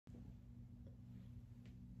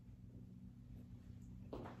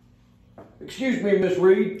Excuse me, Miss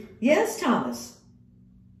Reed. Yes, Thomas.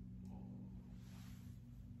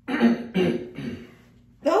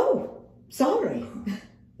 Oh, sorry.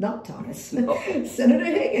 Not Thomas. No. Senator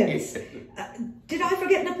Higgins. Did I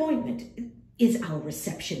forget an appointment? Is our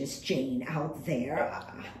receptionist Jane out there?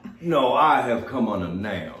 No, I have come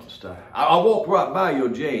unannounced. I walked right by your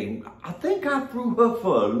Jane. I think I threw her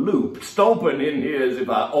for a loop, stomping in here as if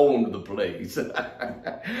I owned the place.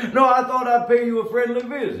 No, I thought I'd pay you a friendly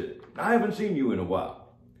visit. I haven't seen you in a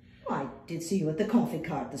while. I did see you at the coffee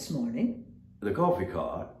cart this morning. The coffee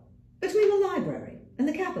cart? Between the library and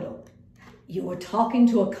the Capitol. You were talking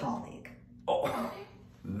to a colleague. Oh,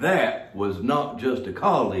 that was not just a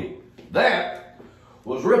colleague. That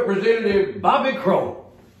was Representative Bobby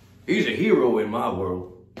Crow. He's a hero in my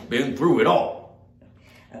world. Been through it all.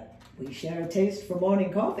 We share a taste for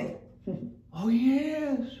morning coffee. Oh,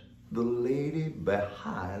 yes. The lady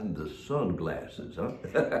behind the sunglasses, huh?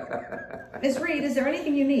 Miss Reed, is there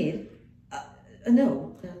anything you need?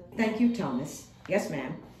 No. Thank you, Thomas. Yes,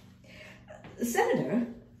 ma'am. Senator,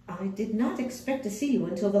 I did not expect to see you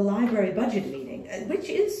until the library budget meeting, which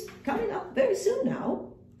is coming up very soon now.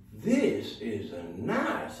 This is a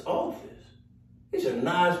nice office. It's a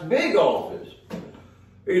nice big office.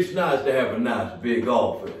 It's nice to have a nice big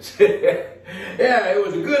office. Yeah, it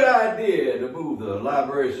was a good idea to move the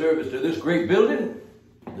library service to this great building,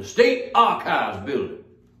 the State Archives building.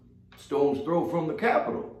 Stone's throw from the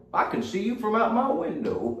Capitol. I can see you from out my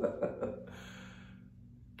window.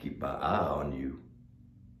 Keep my eye on you.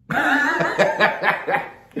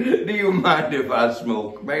 Do you mind if I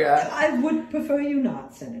smoke? May I? I would prefer you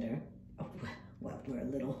not, Senator. Oh, well, we're a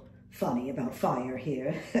little funny about fire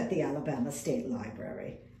here at the Alabama State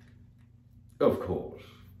Library. Of course.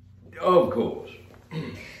 Of course.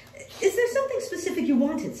 Is there something specific you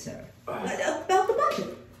wanted, sir? About the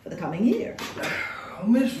budget for the coming year?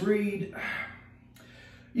 Miss Reed,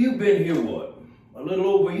 you've been here, what, a little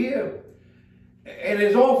over a year? And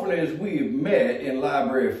as often as we've met in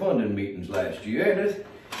library funding meetings last year, and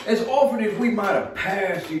as often as we might have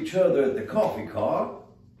passed each other at the coffee cart,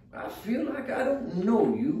 I feel like I don't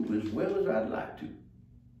know you as well as I'd like to.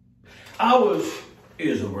 Ours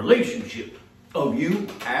is a relationship of you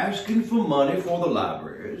asking for money for the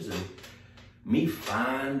libraries and me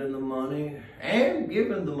finding the money and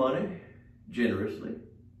giving the money generously.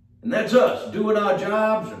 And that's us doing our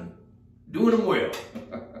jobs and doing them well.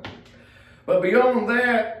 But beyond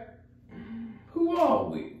that, who are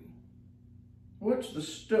we? What's the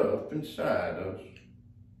stuff inside us?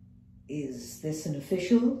 Is this an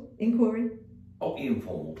official inquiry? Oh,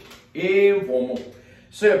 informal. Informal.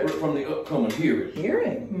 Separate from the upcoming hearing.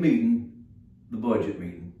 Hearing? Meeting. The budget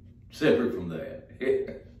meeting. Separate from that.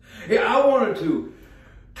 Yeah, I wanted to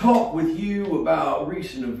talk with you about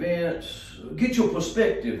recent events, get your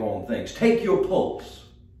perspective on things, take your pulse.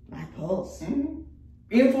 My pulse? Mm-hmm.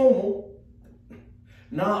 Informal.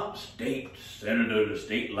 Not state senator to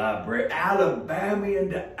state library, Alabamian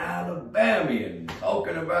to Alabamian,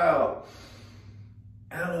 talking about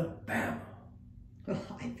Alabama.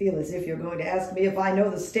 I feel as if you're going to ask me if I know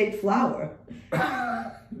the state flower.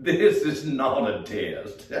 This is not a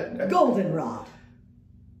test. Goldenrod.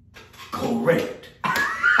 Correct.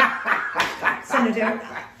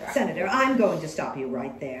 Senator, I'm going to stop you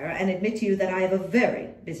right there and admit to you that I have a very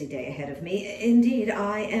busy day ahead of me. Indeed,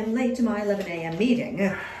 I am late to my 11 a.m.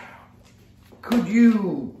 meeting. Could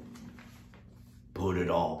you put it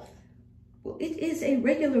off? Well, it is a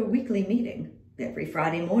regular weekly meeting every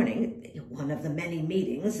Friday morning, one of the many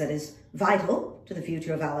meetings that is vital to the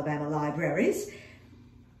future of Alabama libraries.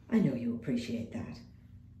 I know you appreciate that.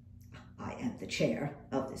 I am the chair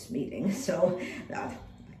of this meeting, so I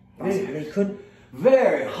possibly couldn't.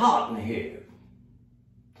 Very hot in here.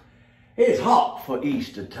 It's hot for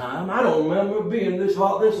Easter time. I don't remember being this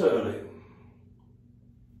hot this early.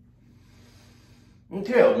 And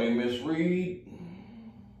tell me, Miss Reed,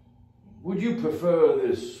 would you prefer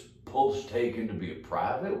this pulse taking to be a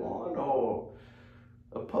private one or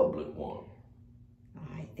a public one?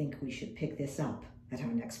 I think we should pick this up at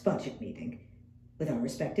our next budget meeting with our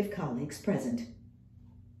respective colleagues present.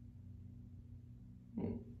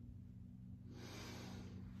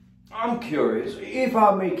 I'm curious, if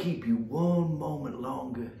I may keep you one moment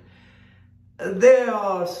longer. There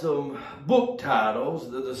are some book titles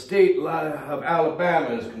that the state of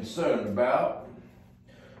Alabama is concerned about.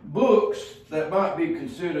 Books that might be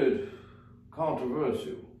considered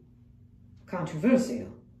controversial. Controversial?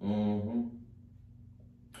 Mm-hmm.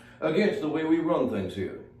 Against the way we run things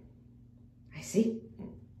here. I see.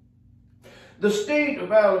 The state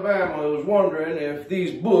of Alabama was wondering if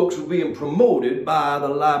these books were being promoted by the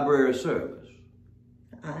library service.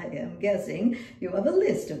 I am guessing you have a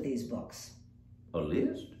list of these books. A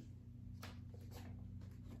list?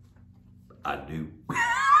 I do.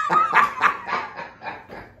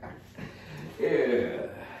 Yeah.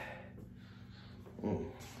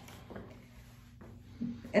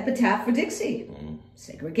 Epitaph for Dixie.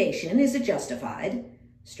 Segregation, is it justified?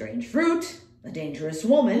 Strange Fruit, A Dangerous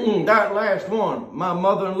Woman. That last one, my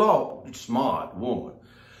mother-in-law, smart woman.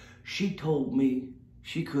 She told me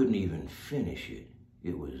she couldn't even finish it.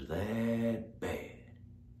 It was that bad.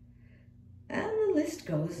 And the list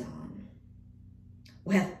goes on.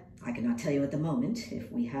 Well, I cannot tell you at the moment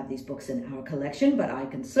if we have these books in our collection, but I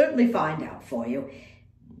can certainly find out for you.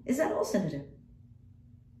 Is that all, Senator?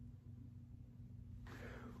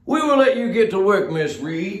 We will let you get to work, Miss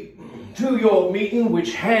Reed, to your meeting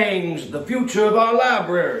which hangs the future of our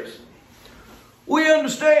libraries. We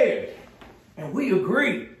understand, and we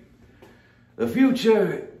agree. The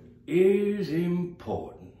future is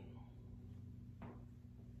important.